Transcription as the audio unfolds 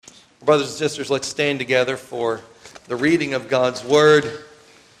Brothers and sisters, let's stand together for the reading of God's Word.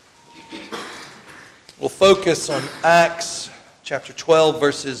 We'll focus on Acts chapter 12,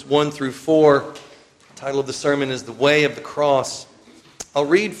 verses 1 through 4. The title of the sermon is The Way of the Cross. I'll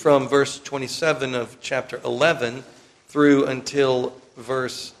read from verse 27 of chapter 11 through until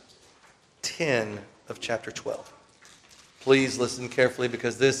verse 10 of chapter 12. Please listen carefully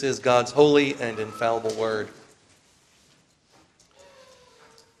because this is God's holy and infallible Word.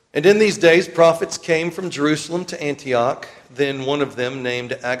 And in these days prophets came from Jerusalem to Antioch. Then one of them,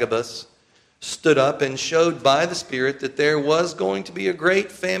 named Agabus, stood up and showed by the Spirit that there was going to be a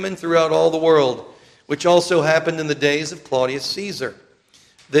great famine throughout all the world, which also happened in the days of Claudius Caesar.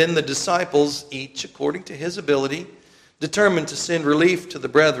 Then the disciples, each according to his ability, determined to send relief to the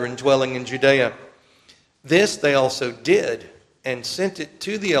brethren dwelling in Judea. This they also did, and sent it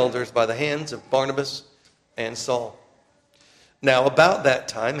to the elders by the hands of Barnabas and Saul. Now about that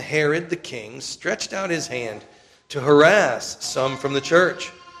time Herod the king stretched out his hand to harass some from the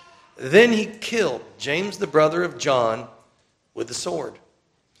church. Then he killed James the brother of John with the sword.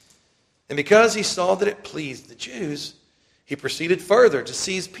 And because he saw that it pleased the Jews, he proceeded further to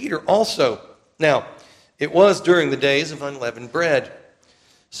seize Peter also. Now it was during the days of unleavened bread.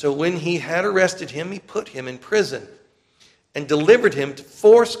 So when he had arrested him, he put him in prison and delivered him to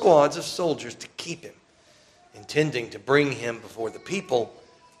 4 squads of soldiers to keep him, intending to bring him before the people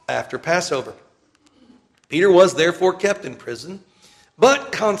after Passover. Peter was therefore kept in prison,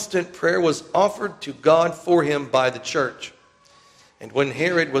 but constant prayer was offered to God for him by the church. And when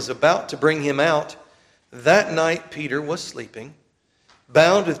Herod was about to bring him out, that night Peter was sleeping,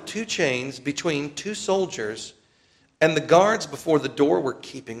 bound with 2 chains between 2 soldiers, and the guards before the door were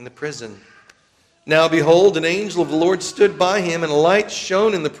keeping the prison. Now behold, an angel of the Lord stood by him, and a light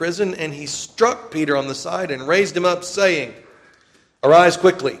shone in the prison, and he struck Peter on the side and raised him up, saying, "Arise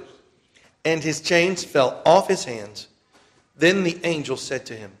quickly." And his chains fell off his hands. Then the angel said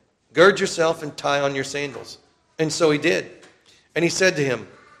to him, "Gird yourself and tie on your sandals." And so he did. And he said to him,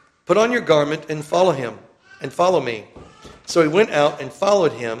 "Put on your garment and follow him, and follow me." So he went out and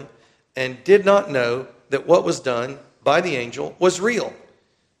followed him, and did not know that what was done by the angel was real,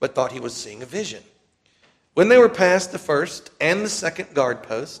 but thought he was seeing a vision. When they were past the first and the second guard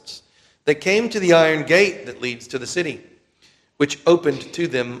posts, they came to the iron gate that leads to the city, which opened to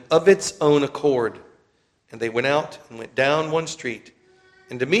them of its own accord. And they went out and went down one street,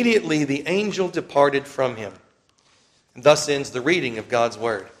 and immediately the angel departed from him. And thus ends the reading of God's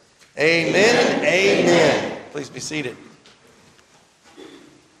Word. Amen and amen. Please be seated.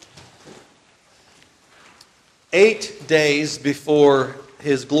 8 days before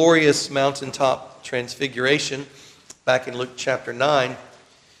his glorious mountaintop transfiguration, back in Luke chapter 9,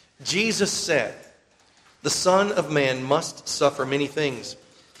 Jesus said, "The Son of Man must suffer many things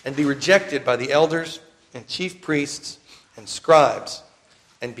and be rejected by the elders and chief priests and scribes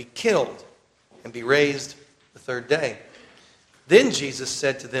and be killed and be raised the 3rd day." Then Jesus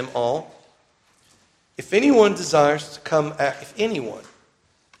said to them all, If anyone desires to come after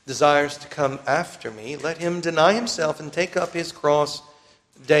me, let him deny himself and take up his cross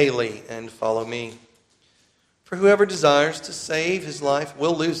daily and follow me. For whoever desires to save his life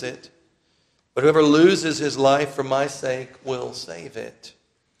will lose it, but whoever loses his life for my sake will save it.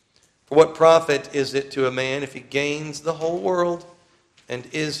 For what profit is it to a man if he gains the whole world and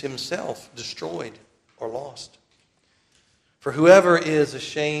is himself destroyed or lost? For whoever is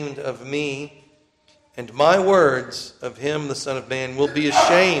ashamed of me and my words, of him the Son of Man will be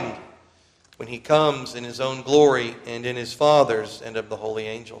ashamed when he comes in his own glory and in his Father's and of the holy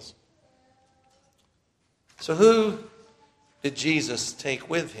angels. So who did Jesus take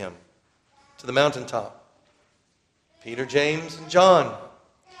with him to the mountaintop? Peter, James, and John.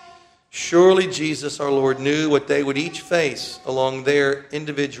 Surely Jesus our Lord knew what they would each face along their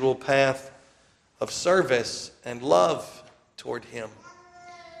individual path of service and love toward him.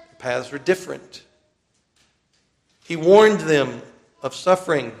 The paths were different. He warned them of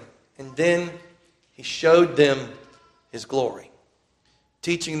suffering, and then he showed them his glory,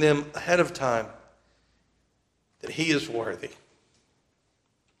 teaching them ahead of time that he is worthy.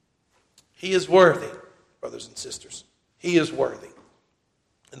 He is worthy, brothers and sisters. He is worthy.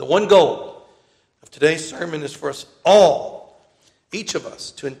 And the one goal of today's sermon is for us all, each of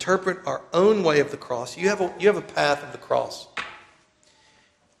us, to interpret our own way of the cross. You have a path of the cross.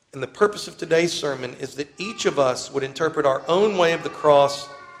 And the purpose of today's sermon is that each of us would interpret our own way of the cross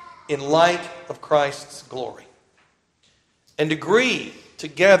in light of Christ's glory. And agree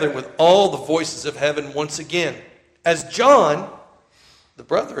together with all the voices of heaven once again. As John, the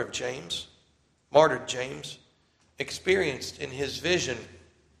brother of James, martyred James, experienced in his vision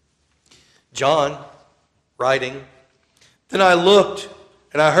John, writing, "Then I looked,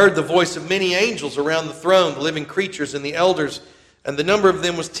 and I heard the voice of many angels around the throne, the living creatures and the elders, and the number of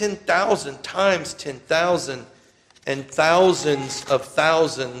them was 10,000 times 10,000, and thousands of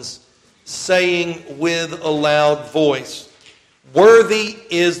thousands, saying with a loud voice, 'Worthy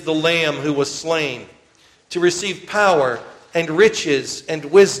is the Lamb who was slain, to receive power and riches and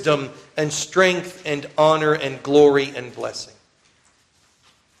wisdom and strength and honor and glory and blessing.'"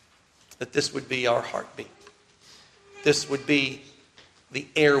 That this would be our heartbeat. This would be the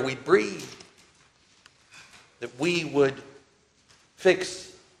air we breathe. That we would fix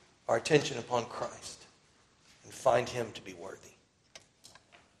our attention upon Christ and find Him to be worthy.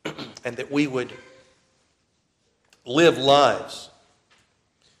 And that we would live lives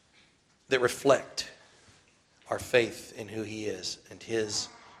that reflect our faith in who He is and His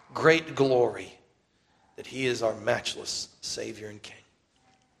great glory, that He is our matchless Savior and King.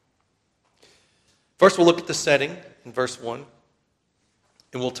 First, we'll look at the setting in verse 1.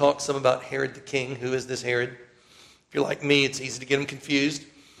 And we'll talk some about Herod the king. Who is this Herod? If you're like me, it's easy to get them confused.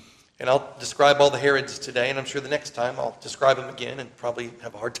 And I'll describe all the Herods today, and I'm sure the next time I'll describe them again and probably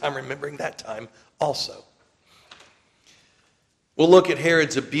have a hard time remembering that time also. We'll look at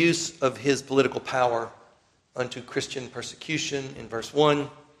Herod's abuse of his political power unto Christian persecution in verse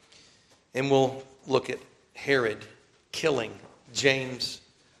 1. And we'll look at Herod killing James,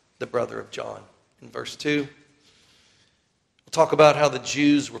 the brother of John, in verse 2. We'll talk about how the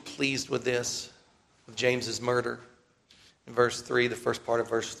Jews were pleased with this, with James's murder, in verse 3, the first part of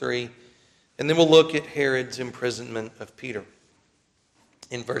verse 3. And then we'll look at Herod's imprisonment of Peter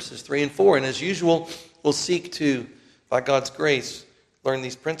in verses 3 and 4. And as usual, we'll seek to, by God's grace, learn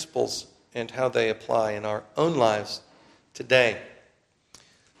these principles and how they apply in our own lives today.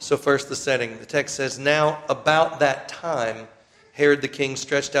 So first, the setting. The text says, "Now about that time, Herod the king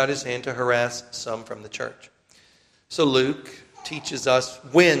stretched out his hand to harass some from the church." So Luke teaches us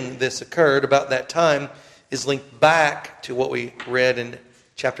when this occurred. About that time is linked back to what we read in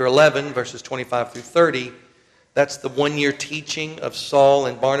chapter 11, verses 25 through 30. That's the one-year teaching of Saul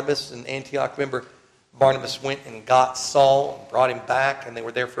and Barnabas in Antioch. Remember, Barnabas went and got Saul and brought him back, and they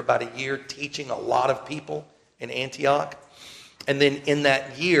were there for about a year teaching a lot of people in Antioch. And then in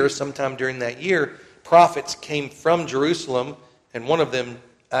that year, sometime during that year, prophets came from Jerusalem, and one of them,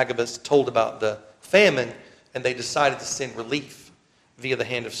 Agabus, told about the famine, and they decided to send relief via the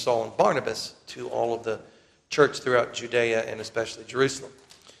hand of Saul and Barnabas to all of the church throughout Judea and especially Jerusalem.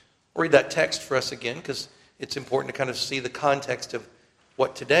 I'll read that text for us again because it's important to kind of see the context of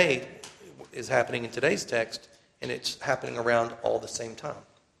what today is happening in today's text, and it's happening around all the same time.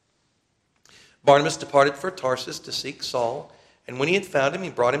 "Barnabas departed for Tarsus to seek Saul, and when he had found him, he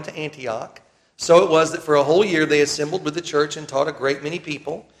brought him to Antioch. So it was that for a whole year they assembled with the church and taught a great many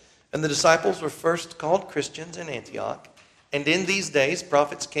people. And the disciples were first called Christians in Antioch. And in these days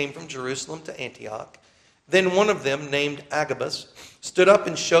prophets came from Jerusalem to Antioch. Then one of them, named Agabus, stood up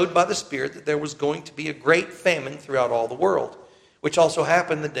and showed by the Spirit that there was going to be a great famine throughout all the world, which also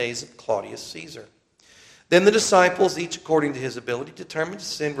happened in the days of Claudius Caesar. Then the disciples, each according to his ability, determined to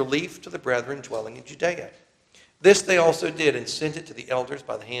send relief to the brethren dwelling in Judea. This they also did and sent it to the elders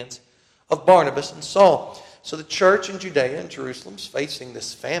by the hands of Barnabas and Saul." So the church in Judea and Jerusalem is facing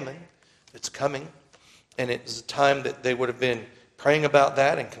this famine that's coming. And it was a time that they would have been praying about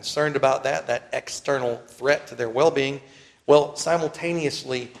that and concerned about that external threat to their well-being. Well,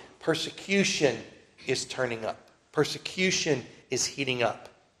 simultaneously, persecution is turning up. Persecution is heating up.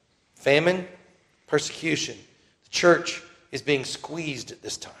 Famine, persecution. The church is being squeezed at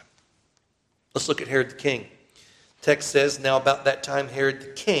this time. Let's look at Herod the king. The text says, "Now about that time Herod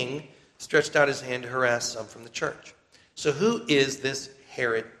the king stretched out his hand to harass some from the church." So who is this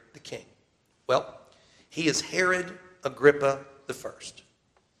Herod the king? Well, he is Herod Agrippa the First.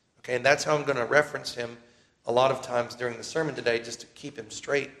 Okay, and that's how I'm going to reference him a lot of times during the sermon today, just to keep him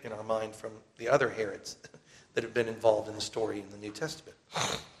straight in our mind from the other Herods that have been involved in the story in the New Testament.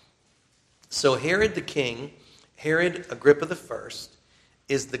 So Herod the king, Herod Agrippa the First,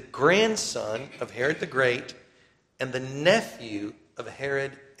 is the grandson of Herod the Great and the nephew of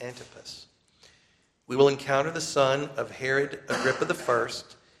Herod Antipas. We will encounter the son of Herod Agrippa the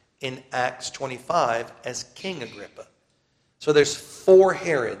First in Acts 25 as King Agrippa. So there's 4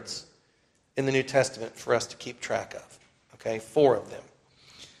 Herods in the New Testament for us to keep track of. Okay, 4 of them.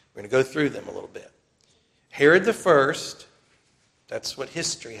 We're going to go through them a little bit. Herod the First, that's what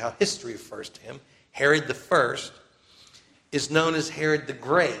how history refers to him. Herod the First is known as Herod the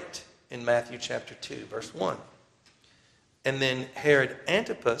Great in Matthew chapter 2, verse 1. And then Herod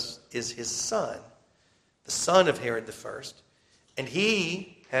Antipas is his son, the son of Herod the First. And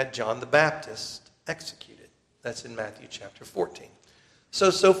he had John the Baptist executed. That's in Matthew chapter 14.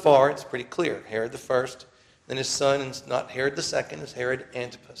 So far, it's pretty clear. Herod the first, then his son, and not Herod the second, is Herod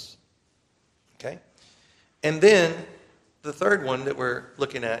Antipas. Okay? And then the third one that we're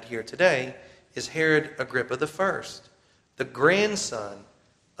looking at here today is Herod Agrippa the first, the grandson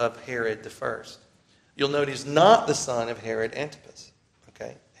of Herod the first. You'll note he's not the son of Herod Antipas.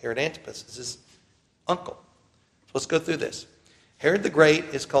 Okay? Herod Antipas is his uncle. So let's go through this. Herod the Great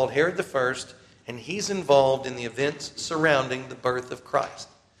is called Herod the First, and he's involved in the events surrounding the birth of Christ.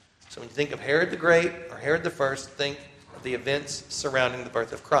 So when you think of Herod the Great or Herod the First, think of the events surrounding the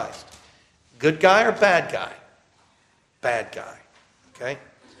birth of Christ. Good guy or bad guy? Bad guy. Okay?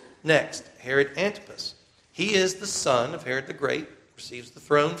 Next, Herod Antipas. He is the son of Herod the Great, receives the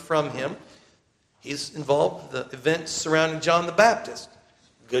throne from him. He's involved in the events surrounding John the Baptist.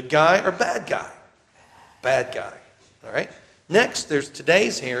 Good guy or bad guy? Bad guy. All right? Next, there's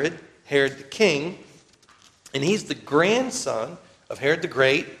today's Herod, Herod the King, and he's the grandson of Herod the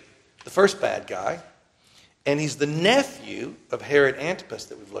Great, the first bad guy, and he's the nephew of Herod Antipas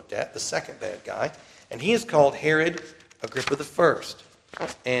that we've looked at, the second bad guy, and he is called Herod Agrippa the First.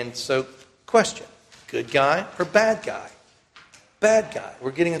 And so, question, good guy or bad guy? Bad guy.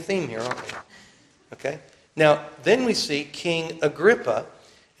 We're getting a theme here, aren't we? Okay? Now, then we see King Agrippa.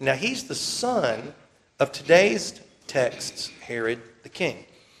 Now, he's the son of today's text's Herod the King.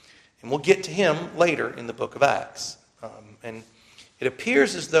 And we'll get to him later in the book of Acts. And it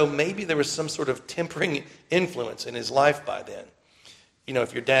appears as though maybe there was some sort of tempering influence in his life by then. You know,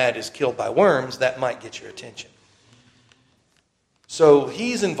 if your dad is killed by worms, that might get your attention. So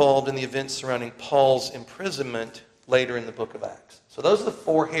he's involved in the events surrounding Paul's imprisonment later in the book of Acts. So those are the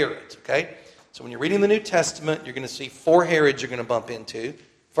four Herods, okay? So when you're reading the New Testament, you're going to see four Herods you're going to bump into.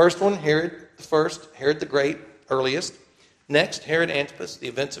 First one, Herod the First, Herod the Great, earliest. Next, Herod Antipas, the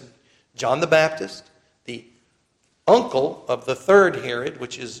events of John the Baptist, the uncle of the third Herod,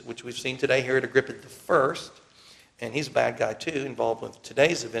 which we've seen today, Herod Agrippa the First, and he's a bad guy too, involved with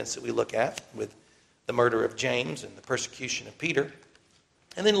today's events that we look at, with the murder of James and the persecution of Peter.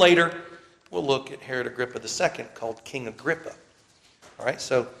 And then later, we'll look at Herod Agrippa II, called King Agrippa. All right,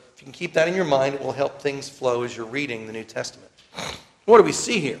 so if you can keep that in your mind, it will help things flow as you're reading the New Testament. What do we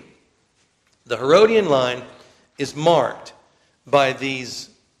see here? The Herodian line is marked by these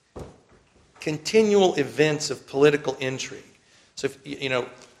continual events of political intrigue. So,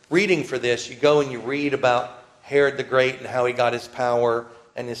 if, reading for this, you go and you read about Herod the Great and how he got his power,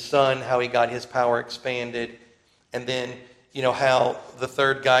 and his son, how he got his power expanded, and then, how the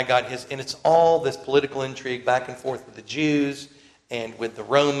third guy got his, and it's all this political intrigue back and forth with the Jews and with the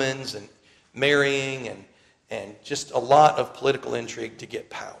Romans and marrying and just a lot of political intrigue to get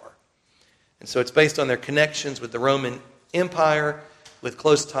power. And so it's based on their connections with the Roman Empire, with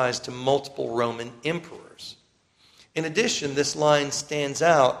close ties to multiple Roman emperors. In addition, this line stands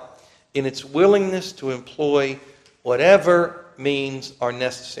out in its willingness to employ whatever means are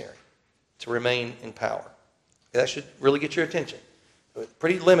necessary to remain in power. That should really get your attention.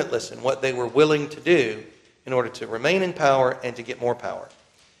 Pretty limitless in what they were willing to do in order to remain in power and to get more power.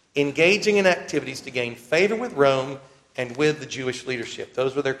 Engaging in activities to gain favor with Rome and with the Jewish leadership.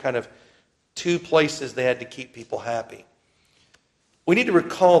 Those were their kind of two places they had to keep people happy. We need to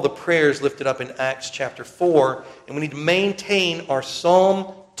recall the prayers lifted up in Acts chapter 4, and we need to maintain our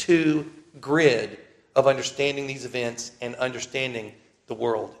Psalm 2 grid of understanding these events and understanding the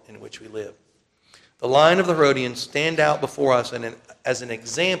world in which we live. The line of the Herodians stand out before us as an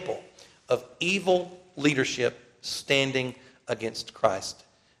example of evil leadership standing against Christ.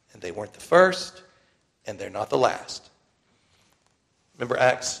 And they weren't the first, and they're not the last. Remember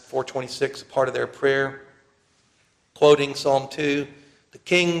Acts 4:26, a part of their prayer, quoting Psalm 2, "The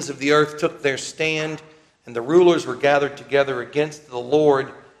kings of the earth took their stand, and the rulers were gathered together against the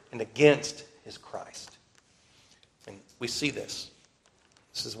Lord and against his Christ." And we see this.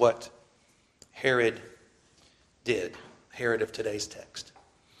 This is what Herod did, Herod of today's text.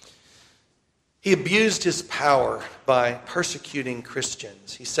 He abused his power by persecuting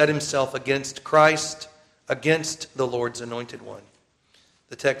Christians. He set himself against Christ, against the Lord's anointed one.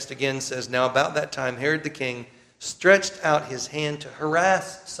 The text again says, "Now about that time Herod the king stretched out his hand to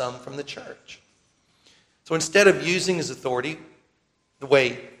harass some from the church." So instead of using his authority the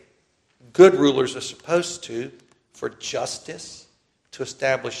way good rulers are supposed to, for justice, to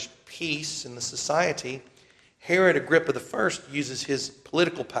establish peace in the society, Herod Agrippa I uses his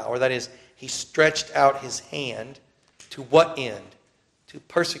political power, that is, he stretched out his hand to what end? To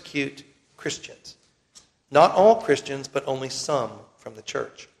persecute Christians. Not all Christians, but only some from the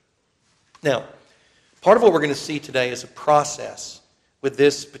church. Now, part of what we're going to see today is a process with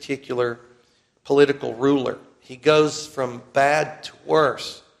this particular political ruler. He goes from bad to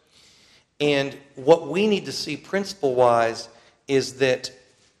worse. And what we need to see principle-wise is that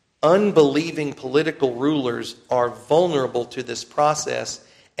unbelieving political rulers are vulnerable to this process,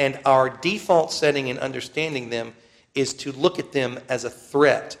 and our default setting in understanding them is to look at them as a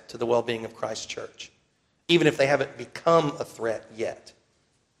threat to the well-being of Christ's church, even if they haven't become a threat yet.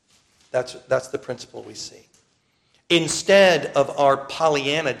 That's the principle we see. Instead of our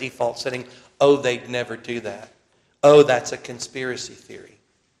Pollyanna default setting, oh, they'd never do that. Oh, that's a conspiracy theory.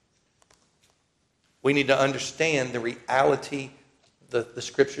 We need to understand the reality the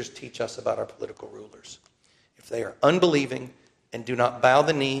Scriptures teach us about our political rulers. If they are unbelieving and do not bow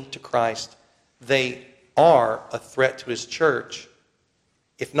the knee to Christ, they are a threat to His church.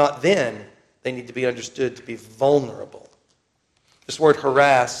 If not then, they need to be understood to be vulnerable. This word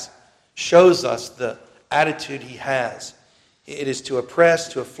harass shows us the attitude he has. It is to oppress,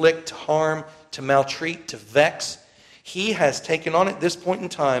 to afflict, to harm, to maltreat, to vex. He has taken on at this point in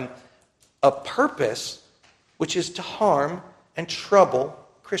time a purpose which is to harm and trouble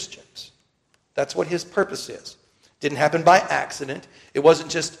Christians. That's what his purpose is. It didn't happen by accident. It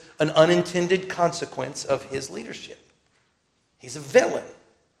wasn't just an unintended consequence of his leadership. He's a villain.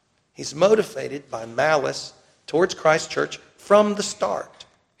 He's motivated by malice towards Christ's church from the start.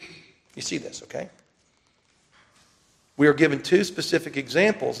 You see this, okay? We are given two specific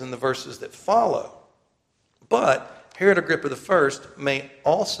examples in the verses that follow. But Herod Agrippa I may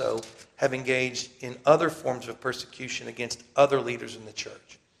also have engaged in other forms of persecution against other leaders in the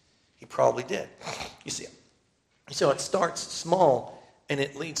church. He probably did. You see, so it starts small and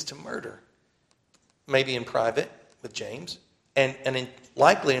it leads to murder. Maybe in private with James, and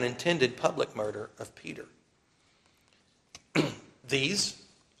likely an intended public murder of Peter. These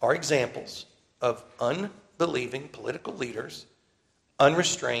are examples of unbelieving political leaders,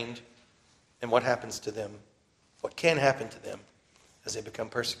 unrestrained, and what happens to them, what can happen to them as they become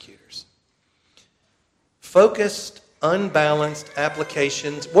persecutors. Focused, unbalanced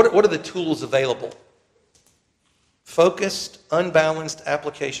applications. What are the tools available? Focused, unbalanced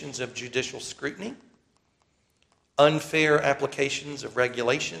applications of judicial scrutiny, unfair applications of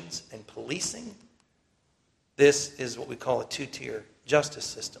regulations and policing. This is what we call a two-tier justice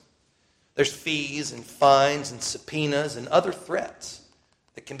system. There's fees and fines and subpoenas and other threats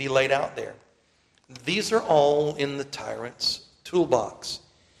that can be laid out there. These are all in the tyrant's toolbox.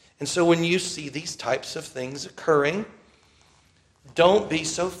 And so when you see these types of things occurring, don't be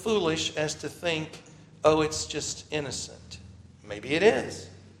so foolish as to think, oh, it's just innocent. Maybe it is,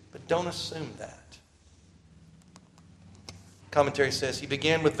 but don't assume that. Commentary says, he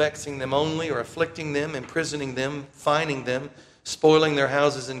began with vexing them only, or afflicting them, imprisoning them, fining them, spoiling their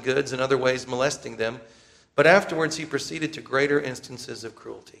houses and goods, and other ways molesting them. But afterwards he proceeded to greater instances of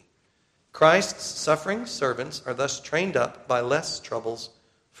cruelty. Christ's suffering servants are thus trained up by less troubles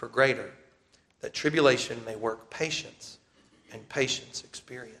for greater, that tribulation may work patience, and patience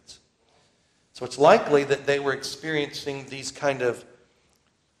experience. So it's likely that they were experiencing these kind of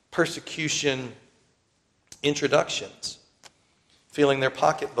persecution introductions, feeling their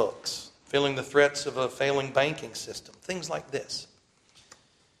pocketbooks, feeling the threats of a failing banking system, things like this.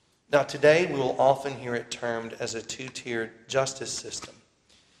 Now today we will often hear it termed as a two-tiered justice system.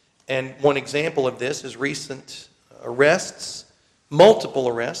 And one example of this is recent arrests, multiple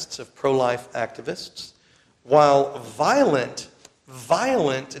arrests of pro-life activists, while violent,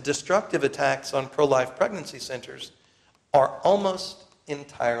 destructive attacks on pro-life pregnancy centers are almost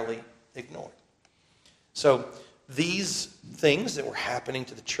entirely ignored. So these things that were happening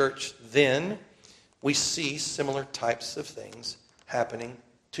to the church then, we see similar types of things happening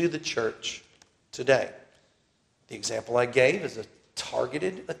to the church today. The example I gave is a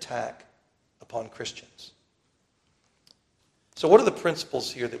targeted attack upon Christians. So what are the principles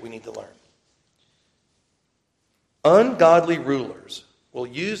here that we need to learn? Ungodly rulers will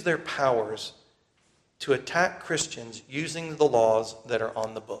use their powers to attack Christians using the laws that are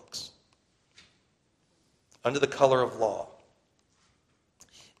on the books, under the color of law.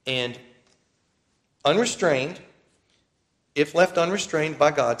 And unrestrained, if left unrestrained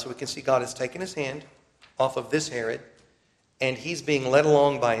by God, so we can see God has taken his hand off of this Herod, and he's being led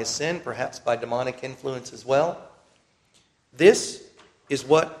along by his sin, perhaps by demonic influence as well. This is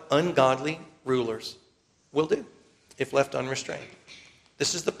what ungodly rulers will do if left unrestrained.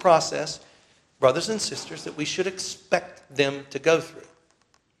 This is the process, brothers and sisters, that we should expect them to go through.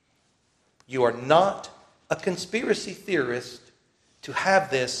 You are not a conspiracy theorist to have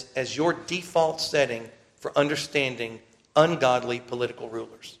this as your default setting for understanding ungodly political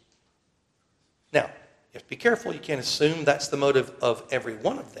rulers. Now, You have to be careful. You can't assume that's the motive of every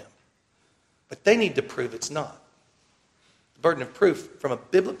one of them. But they need to prove it's not. The burden of proof from a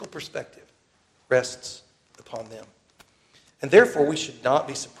biblical perspective rests upon them. And therefore, we should not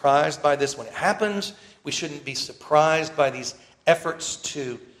be surprised by this when it happens. We shouldn't be surprised by these efforts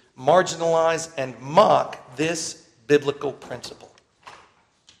to marginalize and mock this biblical principle.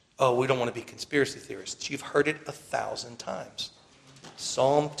 Oh, we don't want to be conspiracy theorists. You've heard it 1,000 times.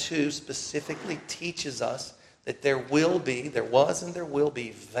 Psalm 2 specifically teaches us that there was and there will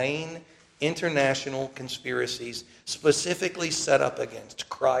be vain international conspiracies specifically set up against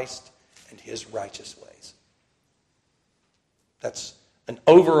Christ and his righteous ways. That's an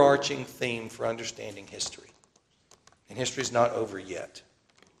overarching theme for understanding history. And history is not over yet.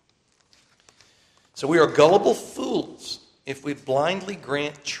 So we are gullible fools if we blindly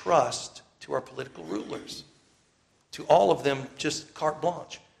grant trust to our political rulers. To all of them, just carte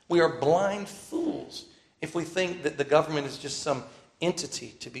blanche. We are blind fools if we think that the government is just some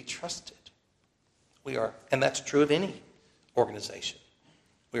entity to be trusted. We are, and that's true of any organization.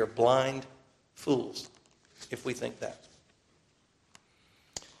 We are blind fools if we think that.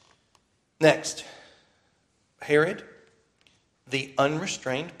 Next, Herod, the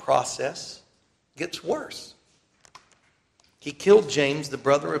unrestrained process gets worse. He killed James, the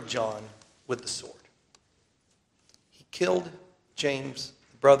brother of John, with the sword. He killed James,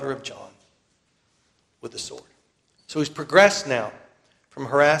 the brother of John, with the sword. So he's progressed now from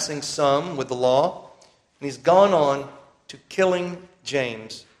harassing some with the law, and he's gone on to killing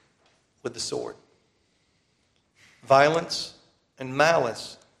James with the sword. Violence and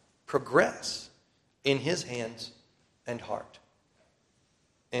malice progress in his hands and heart.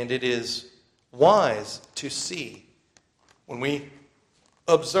 And it is wise to see when we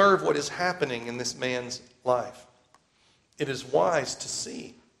observe what is happening in this man's life. It is wise to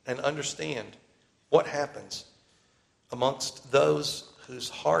see and understand what happens amongst those whose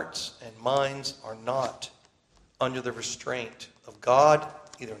hearts and minds are not under the restraint of God,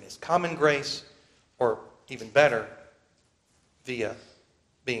 either in his common grace or, even better, via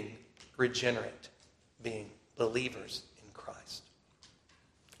being regenerate, being believers in Christ.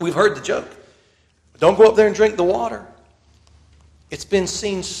 We've heard the joke. Don't go up there and drink the water. It's been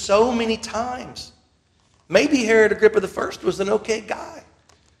seen so many times. Maybe Herod Agrippa I was an okay guy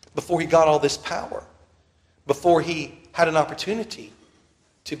before he got all this power, before he had an opportunity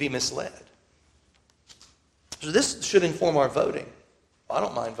to be misled. So this should inform our voting. Well, I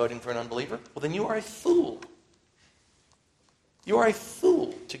don't mind voting for an unbeliever. Well, then you are a fool. You are a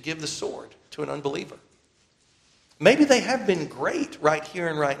fool to give the sword to an unbeliever. Maybe they have been great right here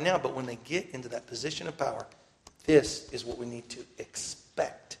and right now, but when they get into that position of power, this is what we need to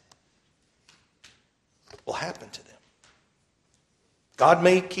expect will happen to them. God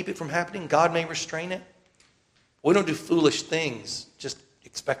may keep it from happening. God may restrain it. We don't do foolish things just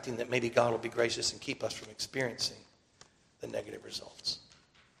expecting that maybe God will be gracious and keep us from experiencing the negative results.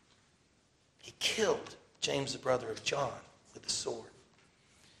 He killed James, the brother of John, with the sword.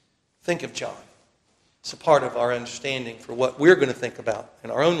 Think of John. It's a part of our understanding for what we're going to think about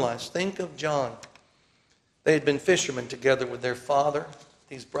in our own lives. Think of John. They had been fishermen together with their father,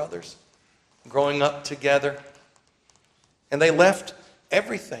 these brothers, growing up together. And they left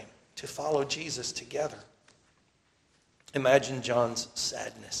everything to follow Jesus together. Imagine John's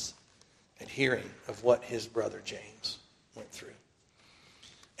sadness at hearing of what his brother James went through.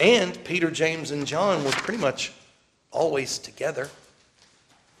 And Peter, James, and John were pretty much always together,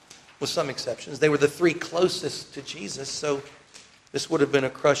 with some exceptions. They were the three closest to Jesus, so this would have been a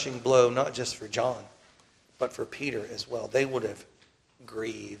crushing blow, not just for John, but for Peter as well. They would have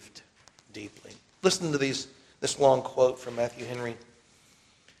grieved deeply. Listen to this long quote from Matthew Henry.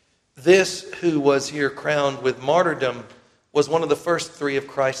 This who was here crowned with martyrdom was one of the first three of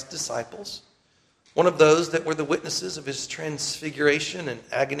Christ's disciples, one of those that were the witnesses of his transfiguration and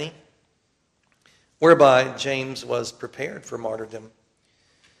agony, whereby James was prepared for martyrdom.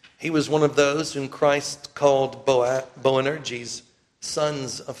 He was one of those whom Christ called Boanerges,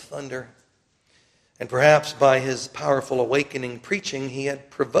 sons of thunder. And perhaps by his powerful awakening preaching, he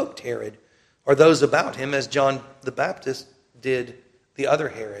had provoked Herod, or those about him, as John the Baptist did the other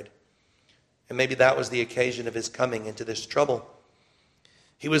Herod. And maybe that was the occasion of his coming into this trouble.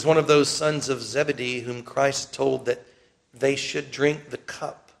 He was one of those sons of Zebedee whom Christ told that they should drink the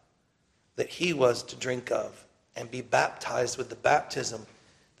cup that he was to drink of and be baptized with the baptism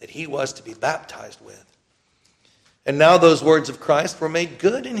that he was to be baptized with. And now those words of Christ were made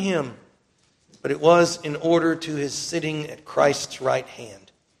good in him, but it was in order to his sitting at Christ's right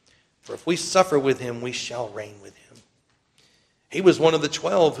hand. For if we suffer with him, we shall reign with him. He was one of the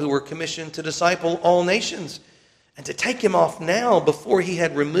 12 who were commissioned to disciple all nations. And to take him off now before he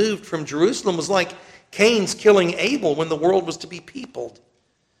had removed from Jerusalem was like Cain's killing Abel when the world was to be peopled.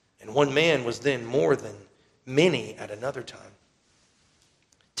 And one man was then more than many at another time.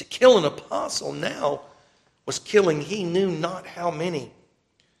 To kill an apostle now was killing he knew not how many.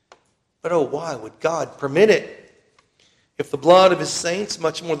 But oh, why would God permit it? If the blood of his saints,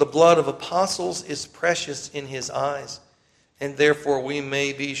 much more the blood of apostles, is precious in his eyes, and therefore we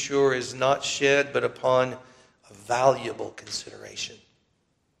may be sure is not shed but upon a valuable consideration.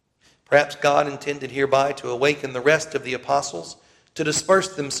 Perhaps God intended hereby to awaken the rest of the apostles to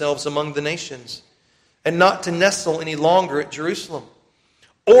disperse themselves among the nations, and not to nestle any longer at Jerusalem.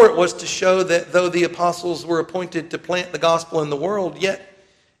 Or it was to show that though the apostles were appointed to plant the gospel in the world, yet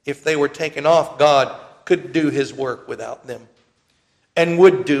if they were taken off, God could do his work without them, and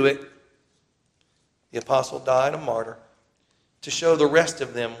would do it. The apostle died a martyr to show the rest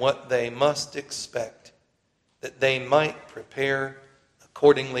of them what they must expect, that they might prepare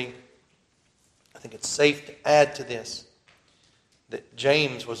accordingly. I think it's safe to add to this that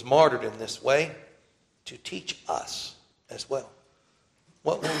James was martyred in this way to teach us as well.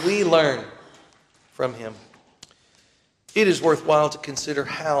 What will we learn from him? It is worthwhile to consider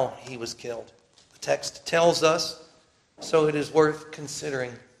how he was killed. The text tells us, so it is worth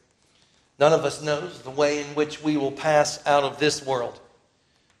considering. None of us knows the way in which we will pass out of this world.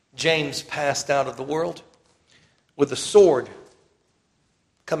 James passed out of the world with a sword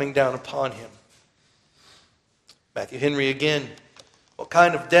coming down upon him. Matthew Henry again, what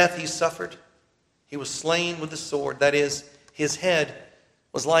kind of death he suffered? He was slain with a sword. That is, his head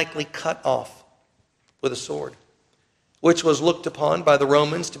was likely cut off with a sword, which was looked upon by the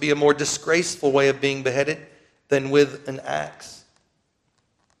Romans to be a more disgraceful way of being beheaded than with an axe.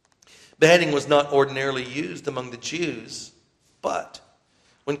 Beheading was not ordinarily used among the Jews, but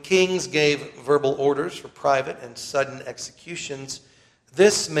when kings gave verbal orders for private and sudden executions,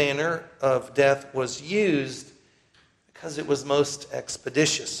 this manner of death was used because it was most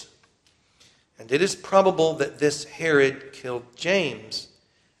expeditious. And it is probable that this Herod killed James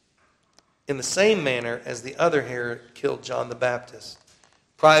in the same manner as the other Herod killed John the Baptist,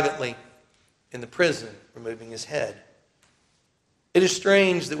 privately in the prison, removing his head. It is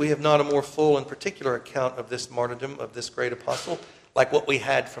strange that we have not a more full and particular account of this martyrdom of this great apostle, like what we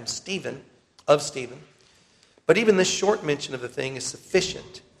had from Stephen. But even this short mention of the thing is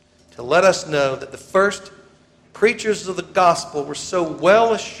sufficient to let us know that the first preachers of the gospel were so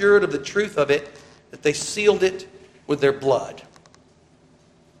well assured of the truth of it that they sealed it with their blood.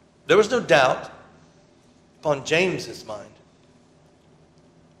 There was no doubt upon James's mind,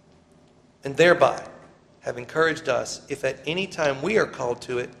 and thereby have encouraged us, if at any time we are called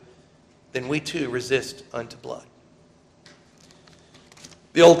to it, then we too resist unto blood.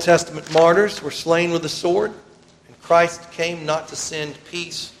 The Old Testament martyrs were slain with a sword, and Christ came not to send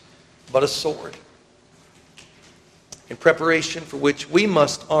peace, but a sword, in preparation for which we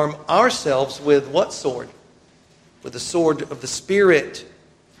must arm ourselves with what sword? With the sword of the Spirit,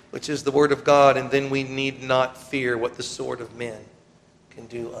 which is the Word of God, and then we need not fear what the sword of men can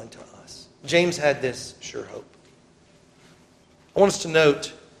do unto us. James had this sure hope. I want us to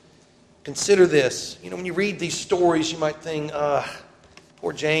note, consider this. You know, when you read these stories, you might think,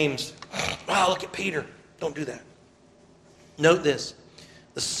 poor James. Wow, look at Peter. Don't do that. Note this.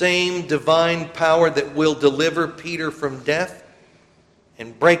 The same divine power that will deliver Peter from death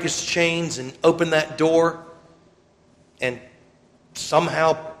and break his chains and open that door and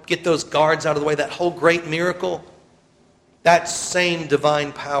somehow get those guards out of the way, that whole great miracle, that same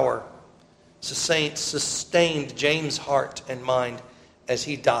divine power sustained James' heart and mind as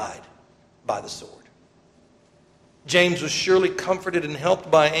he died by the sword. James was surely comforted and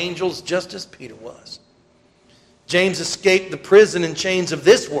helped by angels just as Peter was. James escaped the prison and chains of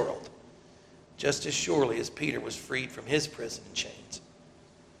this world just as surely as Peter was freed from his prison and chains.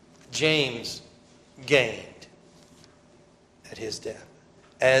 James gained at his death,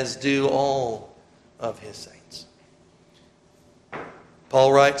 as do all of his saints.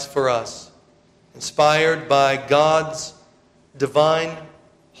 Paul writes for us, inspired by God's divine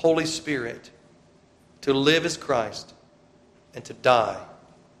Holy Spirit, to live is Christ and to die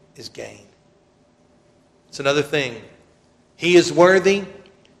is gain. It's another thing. He is worthy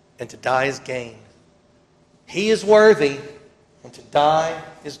and to die is gain. He is worthy and to die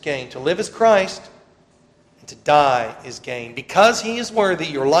is gain. To live is Christ and to die is gain. Because he is worthy,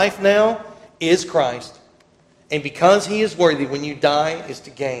 your life now is Christ. And because he is worthy, when you die is to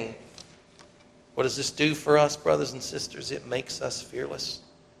gain. What does this do for us, brothers and sisters? It makes us fearless,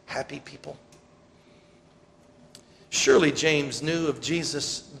 happy people. Surely James knew of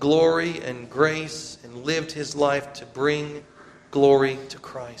Jesus' glory and grace and lived his life to bring glory to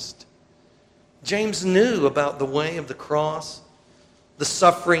Christ. James knew about the way of the cross, the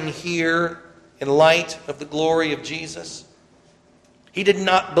suffering here in light of the glory of Jesus. He did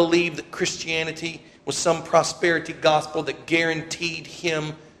not believe that Christianity was some prosperity gospel that guaranteed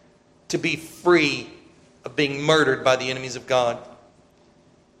him to be free of being murdered by the enemies of God.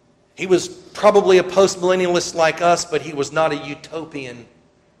 He was probably a postmillennialist like us, but he was not a utopian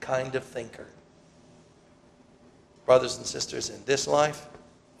kind of thinker. Brothers and sisters, in this life,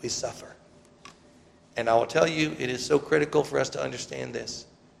 we suffer. And I will tell you, it is so critical for us to understand this.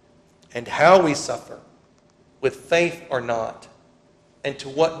 And how we suffer, with faith or not, and to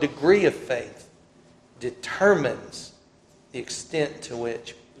what degree of faith, determines the extent to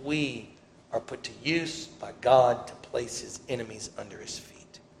which we are put to use by God to place his enemies under his feet.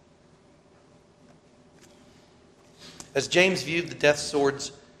 As James viewed the death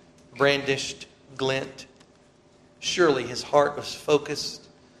sword's brandished glint, surely his heart was focused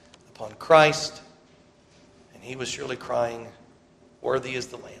upon Christ, and he was surely crying, "Worthy is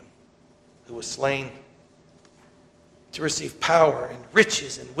the Lamb who was slain to receive power and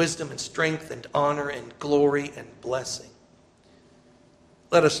riches and wisdom and strength and honor and glory and blessing."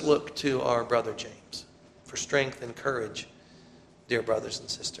 Let us look to our brother James for strength and courage, dear brothers and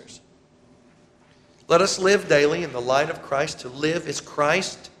sisters. Let us live daily in the light of Christ. To live is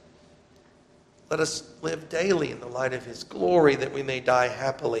Christ. Let us live daily in the light of his glory, that we may die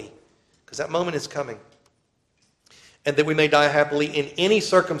happily, because that moment is coming. And that we may die happily in any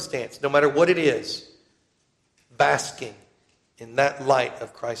circumstance, no matter what it is, basking in that light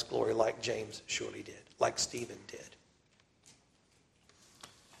of Christ's glory, like James surely did, like Stephen did.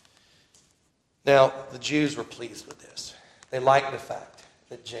 Now, the Jews were pleased with this. They liked the fact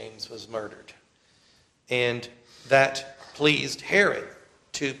that James was murdered. And that pleased Herod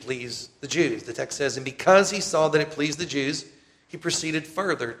to please the Jews. The text says, and because he saw that it pleased the Jews, he proceeded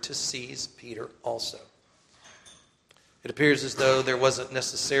further to seize Peter also. It appears as though there wasn't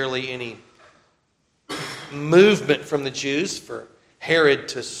necessarily any movement from the Jews for Herod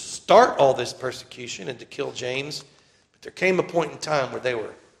to start all this persecution and to kill James. But there came a point in time where they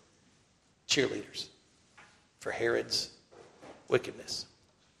were cheerleaders for Herod's wickedness.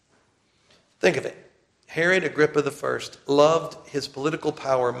 Think of it. Herod Agrippa I loved his political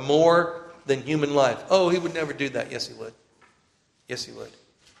power more than human life. Oh, he would never do that. Yes, he would. Yes, he would.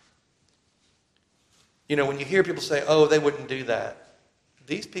 You know, when you hear people say, oh, they wouldn't do that,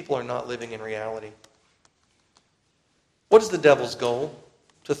 these people are not living in reality. What is the devil's goal?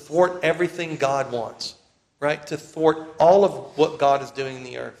 To thwart everything God wants, right? To thwart all of what God is doing in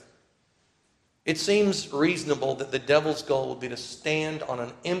the earth. It seems reasonable that the devil's goal would be to stand on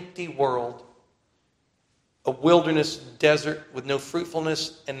an empty world, a wilderness desert with no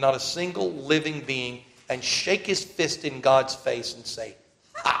fruitfulness and not a single living being, and shake his fist in God's face and say,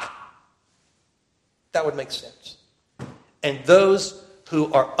 ha! That would make sense. And those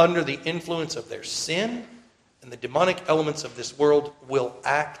who are under the influence of their sin and the demonic elements of this world will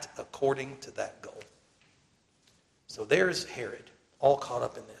act according to that goal. So there's Herod, all caught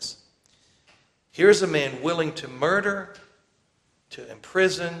up in this. Here's a man willing to murder, to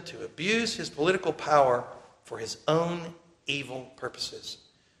imprison, to abuse his political power for his own evil purposes.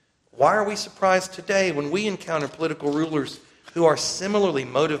 Why are we surprised today when we encounter political rulers who are similarly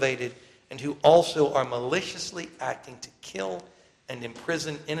motivated and who also are maliciously acting to kill and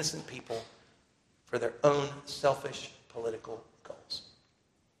imprison innocent people for their own selfish political goals?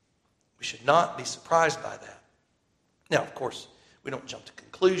 We should not be surprised by that. Now, of course, we don't jump to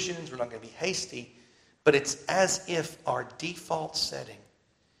conclusions. We're not going to be hasty. But it's as if our default setting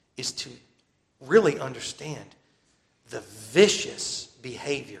is to really understand the vicious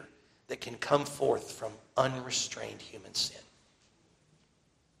behavior that can come forth from unrestrained human sin.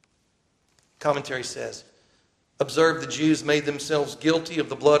 Commentary says, observe, the Jews made themselves guilty of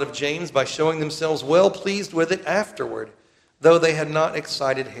the blood of James by showing themselves well pleased with it afterward, though they had not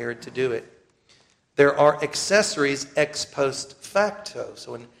excited Herod to do it. There are accessories ex post facto,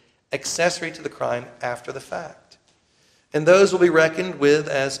 so an accessory to the crime after the fact. And those will be reckoned with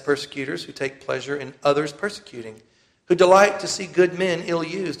as persecutors who take pleasure in others persecuting, who delight to see good men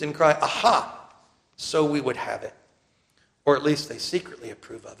ill-used and cry, aha, so we would have it. Or at least they secretly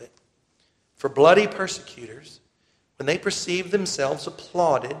approve of it. For bloody persecutors, when they perceive themselves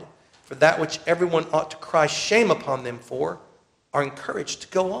applauded for that which everyone ought to cry shame upon them for, are encouraged to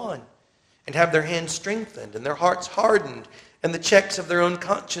go on and have their hands strengthened and their hearts hardened and the checks of their own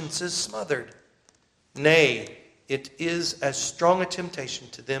consciences smothered. Nay, it is as strong a temptation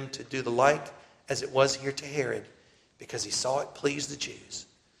to them to do the like as it was here to Herod, because he saw it please the Jews.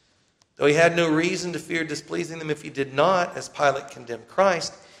 Though he had no reason to fear displeasing them if he did not, as Pilate condemned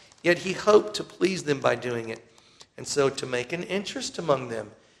Christ, yet he hoped to please them by doing it, and so to make an interest among them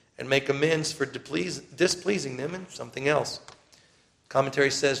and make amends for displeasing them in something else.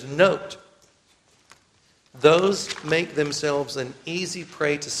 Commentary says, note, those make themselves an easy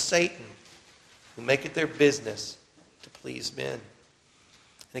prey to Satan who make it their business to please men.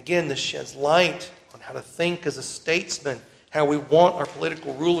 And again, this sheds light on how to think as a statesman, how we want our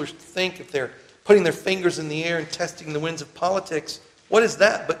political rulers to think if they're putting their fingers in the air and testing the winds of politics. What is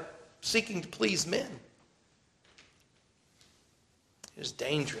that but seeking to please men? It is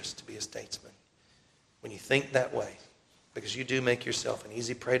dangerous to be a statesman when you think that way, because you do make yourself an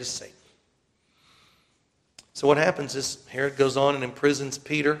easy prey to Satan. So what happens is Herod goes on and imprisons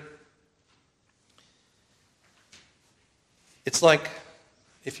Peter. It's like,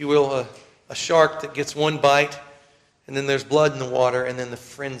 if you will, a shark that gets one bite, and then there's blood in the water, and then the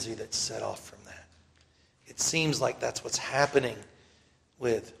frenzy that's set off from that. It seems like that's what's happening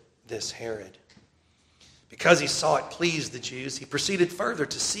with this Herod. Because he saw it pleased the Jews, he proceeded further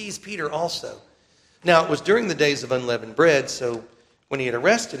to seize Peter also. Now, it was during the days of unleavened bread, so when he had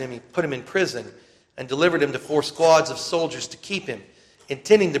arrested him, he put him in prison and delivered him to 4 squads of soldiers to keep him,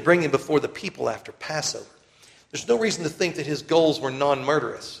 intending to bring him before the people after Passover. There's no reason to think that his goals were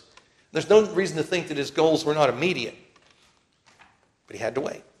non-murderous. There's no reason to think that his goals were not immediate. But he had to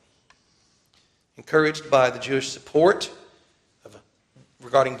wait. Encouraged by the Jewish support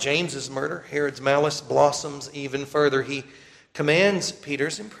regarding James's murder, Herod's malice blossoms even further. He commands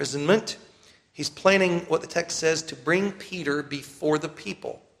Peter's imprisonment. He's planning, what the text says, to bring Peter before the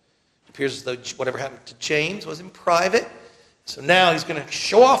people. It appears as though whatever happened to James was in private. So now he's going to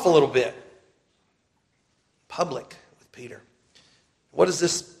show off a little bit. Public with Peter. What does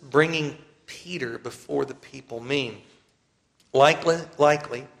this bringing Peter before the people mean?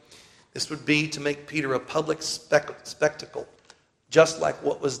 Likely, this would be to make Peter a public spectacle, just like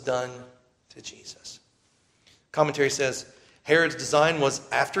what was done to Jesus. Commentary says, Herod's design was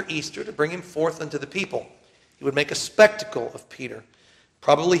after Easter to bring him forth unto the people. He would make a spectacle of Peter.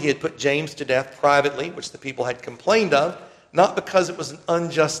 Probably he had put James to death privately, which the people had complained of, not because it was an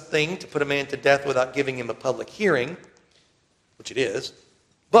unjust thing to put a man to death without giving him a public hearing, which it is,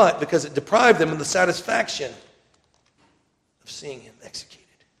 but because it deprived them of the satisfaction of seeing him executed.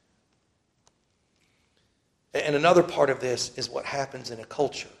 And another part of this is what happens in a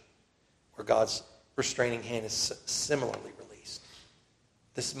culture where God's restraining hand is similarly released.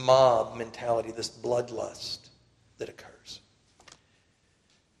 This mob mentality, this bloodlust that occurs.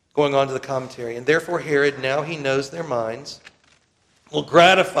 Going on to the commentary. And therefore Herod, now he knows their minds, will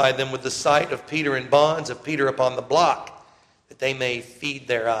gratify them with the sight of Peter in bonds, of Peter upon the block, that they may feed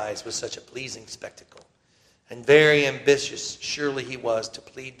their eyes with such a pleasing spectacle. And very ambitious surely he was to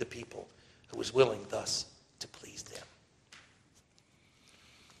plead the people, who was willing thus to please them.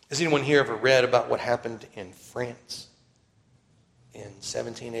 Has anyone here ever read about what happened in France in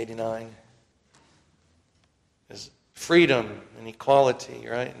 1789? There's freedom and equality,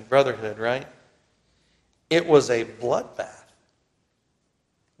 right? And brotherhood, right? It was a bloodbath.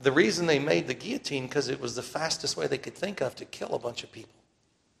 The reason they made the guillotine, because it was the fastest way they could think of to kill a bunch of people.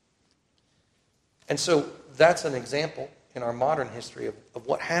 And so that's an example in our modern history of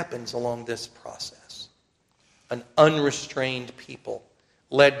what happens along this process. An unrestrained people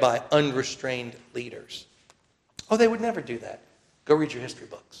led by unrestrained leaders. Oh, they would never do that. Go read your history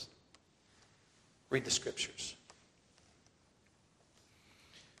books. Read the scriptures.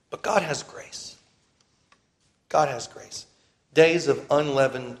 But God has grace. God has grace. Days of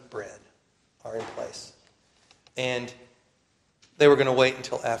unleavened bread are in place. And they were going to wait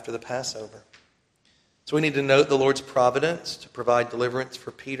until after the Passover. So we need to note the Lord's providence to provide deliverance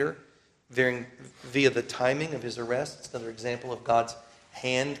for Peter via the timing of his arrest. It's another example of God's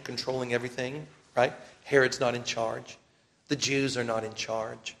hand controlling everything, right? Herod's not in charge. The Jews are not in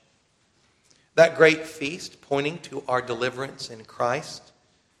charge. That great feast pointing to our deliverance in Christ,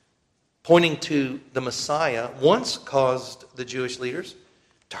 pointing to the Messiah, once caused the Jewish leaders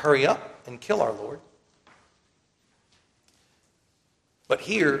to hurry up and kill our Lord. But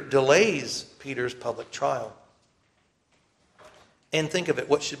here delays Peter's public trial. And think of it,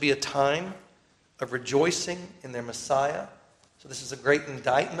 what should be a time of rejoicing in their Messiah. So this is a great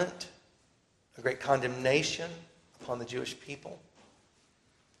indictment, a great condemnation upon the Jewish people.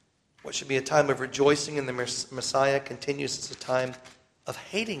 What should be a time of rejoicing in the Messiah continues as a time of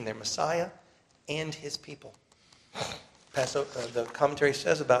hating their Messiah and his people. The commentary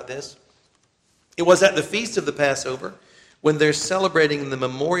says about this, it was at the feast of the Passover, when they're celebrating the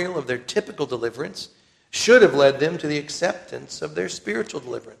memorial of their typical deliverance, should have led them to the acceptance of their spiritual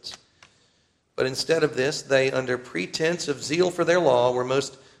deliverance. But instead of this, they, under pretense of zeal for their law, were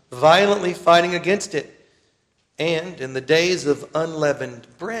most violently fighting against it, and in the days of unleavened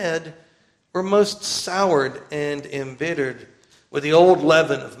bread were most soured and embittered with the old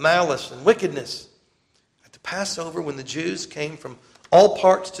leaven of malice and wickedness. At the Passover, when the Jews came from all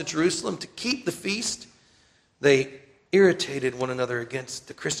parts to Jerusalem to keep the feast, they irritated one another against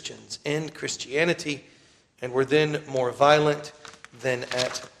the Christians and Christianity, and were then more violent than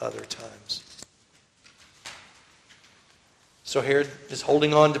at other times. So Herod is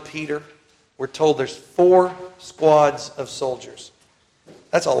holding on to Peter. We're told there's 4 squads of soldiers.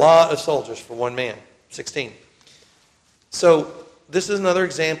 That's a lot of soldiers for one man, 16. So this is another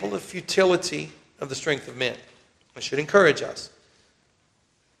example of futility of the strength of men. It should encourage us.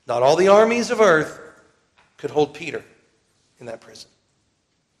 Not all the armies of earth could hold Peter in that prison.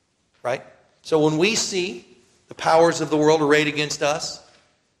 Right? So when we see the powers of the world arrayed against us,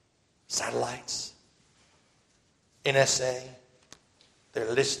 satellites, NSA, they're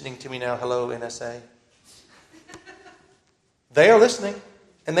listening to me now. Hello, NSA. They are listening,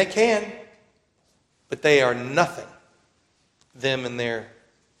 and they can, but they are nothing. Them and their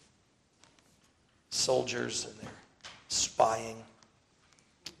soldiers and their spying.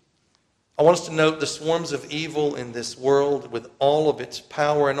 I want us to note the swarms of evil in this world with all of its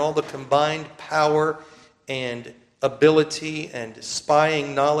power and all the combined power and ability and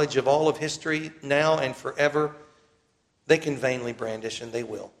spying knowledge of all of history now and forever. They can vainly brandish, and they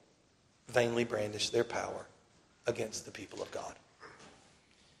will vainly brandish their power against the people of God.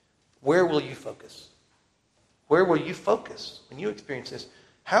 Where will you focus? Where will you focus when you experience this?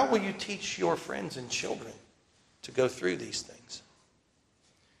 How will you teach your friends and children to go through these things?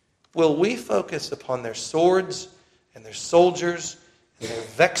 Will we focus upon their swords and their soldiers and their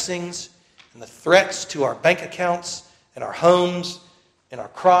vexings and the threats to our bank accounts and our homes and our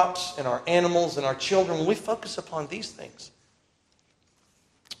crops and our animals and our children? Will we focus upon these things?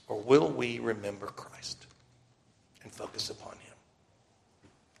 Or will we remember Christ and focus upon Him?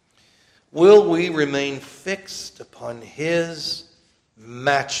 Will we remain fixed upon His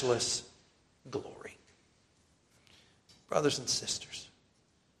matchless glory? Brothers and sisters,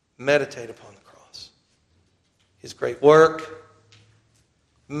 meditate upon the cross, His great work.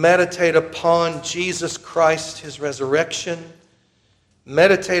 Meditate upon Jesus Christ, His resurrection.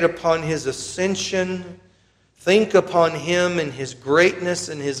 Meditate upon His ascension. Think upon Him and His greatness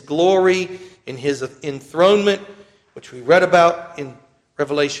and His glory and His enthronement, which we read about in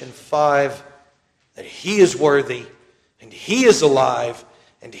Revelation 5, that He is worthy and He is alive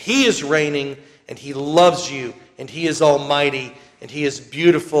and He is reigning and He loves you and He is almighty and He is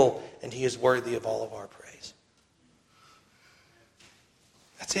beautiful and He is worthy of all of our praise.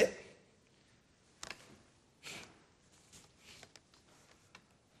 That's it.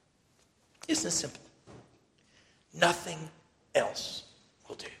 Isn't it simple? Nothing else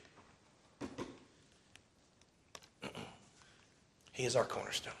will do. He is our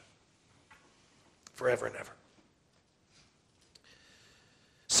cornerstone, forever and ever.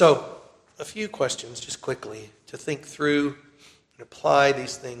 So, a few questions just quickly to think through and apply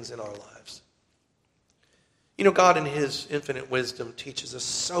these things in our lives. You know, God in His infinite wisdom teaches us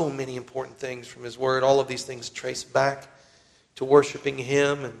so many important things from His Word. All of these things trace back to worshiping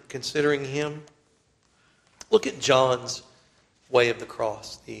Him and considering Him. Look at John's way of the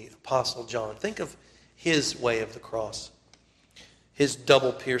cross, the Apostle John. Think of his way of the cross. His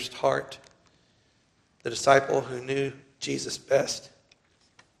double-pierced heart. The disciple who knew Jesus best.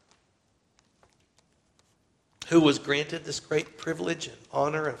 Who was granted this great privilege and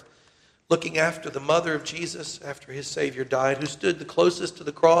honor of looking after the mother of Jesus after His Savior died. Who stood the closest to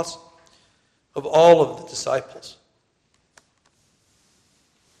the cross of all of the disciples.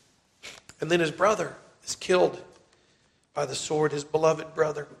 And then his brother is killed by the sword, his beloved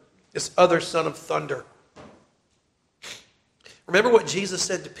brother, this other son of thunder. Remember what Jesus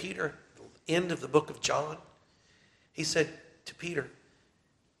said to Peter at the end of the book of John? He said to Peter,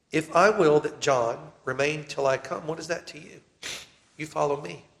 if I will that John remain till I come, what is that to you? You follow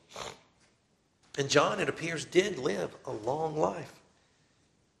me. And John, it appears, did live a long life.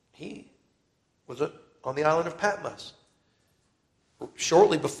 He was on the island of Patmos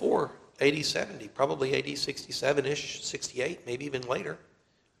shortly before AD 70, probably AD 67-ish, 68, maybe even later,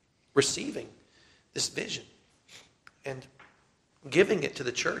 receiving this vision and giving it to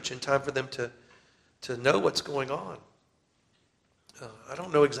the church in time for them to know what's going on. I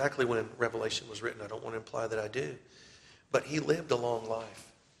don't know exactly when Revelation was written. I don't want to imply that I do. But he lived a long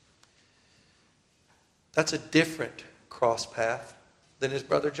life. That's a different cross path than his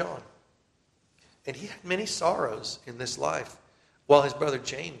brother John. And he had many sorrows in this life, while his brother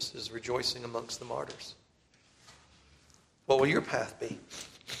James is rejoicing amongst the martyrs. What will your path be?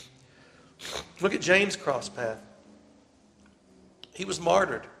 Look at James' cross path. He was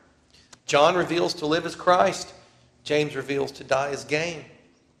martyred. John reveals to live as Christ. James reveals to die as gain.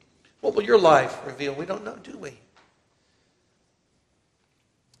 What will your life reveal? We don't know, do we?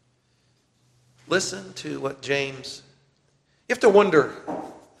 Listen to what James... You have to wonder.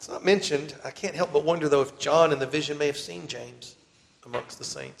 It's not mentioned. I can't help but wonder, though, if John in the vision may have seen James amongst the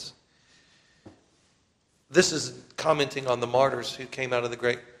saints. This is commenting on the martyrs who came out of the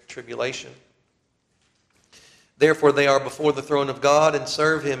Great Tribulation. Therefore they are before the throne of God and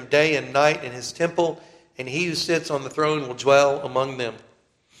serve him day and night in his temple, and he who sits on the throne will dwell among them.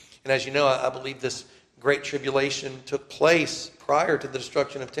 And as you know, I believe this Great Tribulation took place prior to the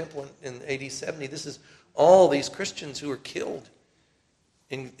destruction of temple in AD 70. This is all these Christians who were killed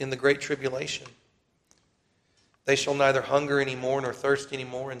in the Great Tribulation. They shall neither hunger any more nor thirst any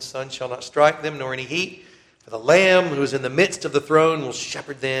more, and sun shall not strike them, nor any heat. For the Lamb who is in the midst of the throne will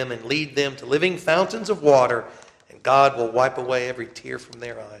shepherd them and lead them to living fountains of water, and God will wipe away every tear from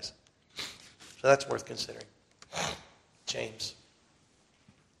their eyes. So that's worth considering. James.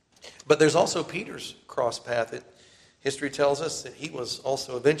 But there's also Peter's cross path. History tells us that he was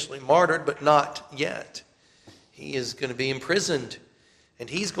also eventually martyred, but not yet. He is going to be imprisoned, and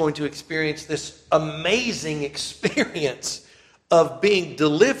he's going to experience this amazing experience of being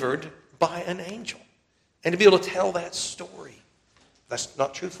delivered by an angel. And to be able to tell that story. That's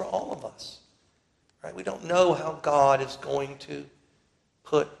not true for all of us. Right? We don't know how God is going to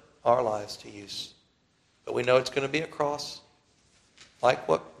put our lives to use. But we know it's going to be a cross like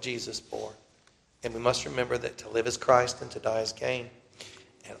what Jesus bore. And we must remember that to live as Christ and to die as gain.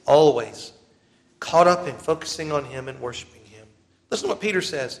 And always caught up in focusing on him and worshiping him. Listen to what Peter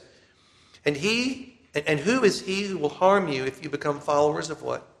says. And who is he who will harm you if you become followers of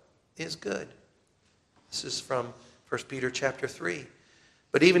what is good? This is from 1 Peter chapter 3.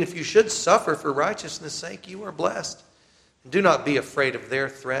 But even if you should suffer for righteousness' sake, you are blessed. And do not be afraid of their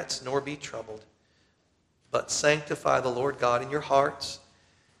threats, nor be troubled. But sanctify the Lord God in your hearts,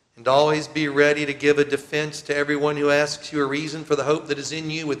 and always be ready to give a defense to everyone who asks you a reason for the hope that is in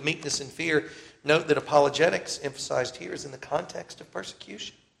you with meekness and fear. Note that apologetics, emphasized here, is in the context of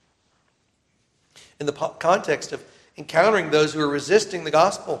persecution. In the context of encountering those who are resisting the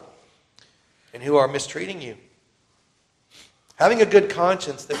gospel and who are mistreating you. Having a good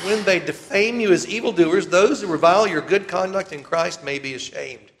conscience that when they defame you as evildoers, those who revile your good conduct in Christ may be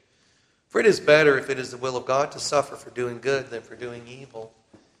ashamed. For it is better, if it is the will of God, to suffer for doing good than for doing evil.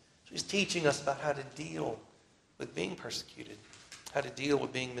 So he's teaching us about how to deal with being persecuted, how to deal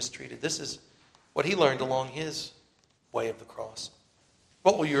with being mistreated. This is what he learned along his way of the cross.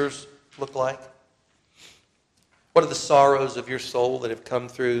 What will yours look like? What are the sorrows of your soul that have come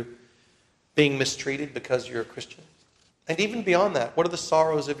through being mistreated because you're a Christian? And even beyond that, what are the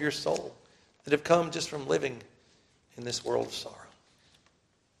sorrows of your soul that have come just from living in this world of sorrow?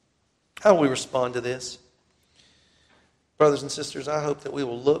 How will we respond to this? Brothers and sisters, I hope that we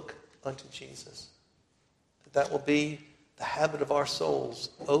will look unto Jesus. That will be the habit of our souls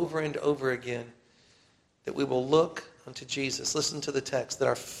over and over again. That we will look unto Jesus. Listen to the text. That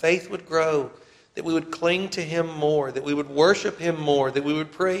our faith would grow. That we would cling to him more. That we would worship him more. That we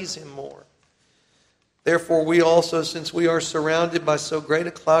would praise him more. Therefore, we also, since we are surrounded by so great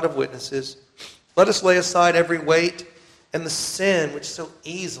a cloud of witnesses, let us lay aside every weight and the sin which so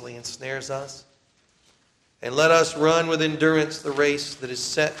easily ensnares us. And let us run with endurance the race that is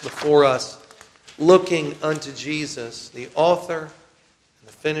set before us, looking unto Jesus, the author and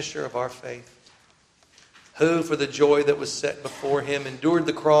the finisher of our faith, who, for the joy that was set before him, endured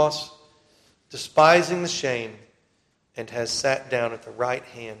the cross, despising the shame, and has sat down at the right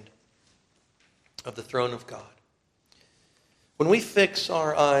hand of the throne of God. When we fix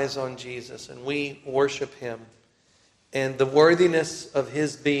our eyes on Jesus and we worship him, and the worthiness of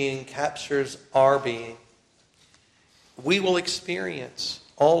his being captures our being, we will experience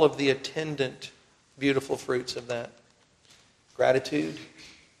all of the attendant beautiful fruits of that. Gratitude,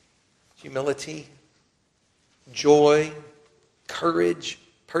 humility, joy, courage,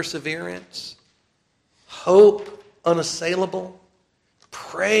 perseverance, hope unassailable,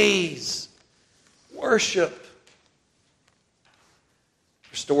 praise, worship,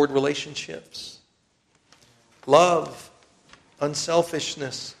 restored relationships, love,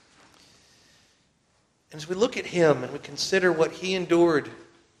 unselfishness. And as we look at him and we consider what he endured,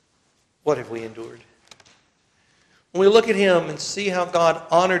 what have we endured? When we look at him and see how God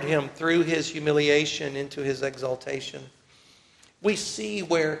honored him through his humiliation into his exaltation, we see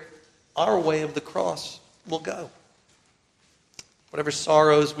where our way of the cross will go. Whatever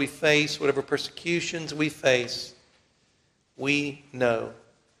sorrows we face, whatever persecutions we face, we know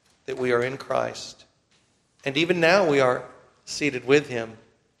that we are in Christ. And even now we are seated with Him.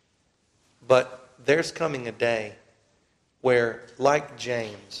 But there's coming a day where, like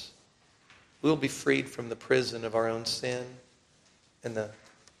James, we'll be freed from the prison of our own sin and the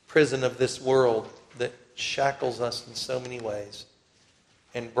prison of this world that shackles us in so many ways,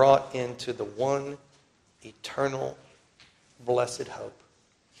 and brought into the one eternal, blessed hope.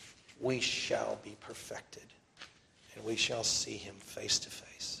 We shall be perfected, and we shall see Him face to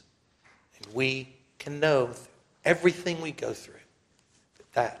face. And we can know through everything we go through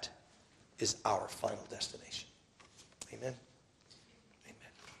that that is our final destination. Amen.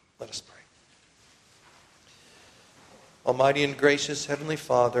 Amen. Let us pray. Almighty and gracious Heavenly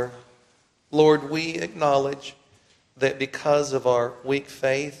Father, Lord, we acknowledge that because of our weak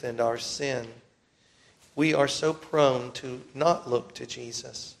faith and our sin, we are so prone to not look to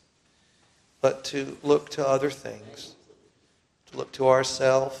Jesus, but to look to other things, to look to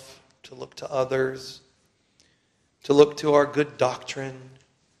ourselves, to look to others, to look to our good doctrine,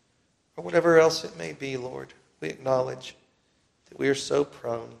 or whatever else it may be, Lord. We acknowledge that we are so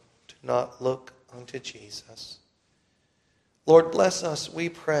prone to not look unto Jesus. Lord, bless us, we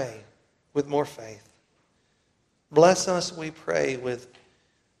pray, with more faith. Bless us, we pray, with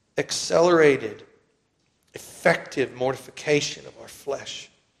accelerated, effective mortification of our flesh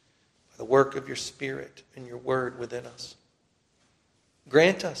by the work of your Spirit and your word within us.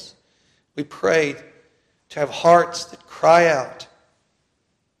 Grant us, we pray, to have hearts that cry out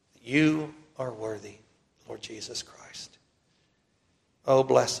that you are worthy, Lord Jesus Christ. Oh,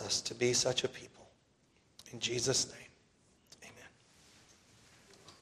 bless us to be such a people. In Jesus' name.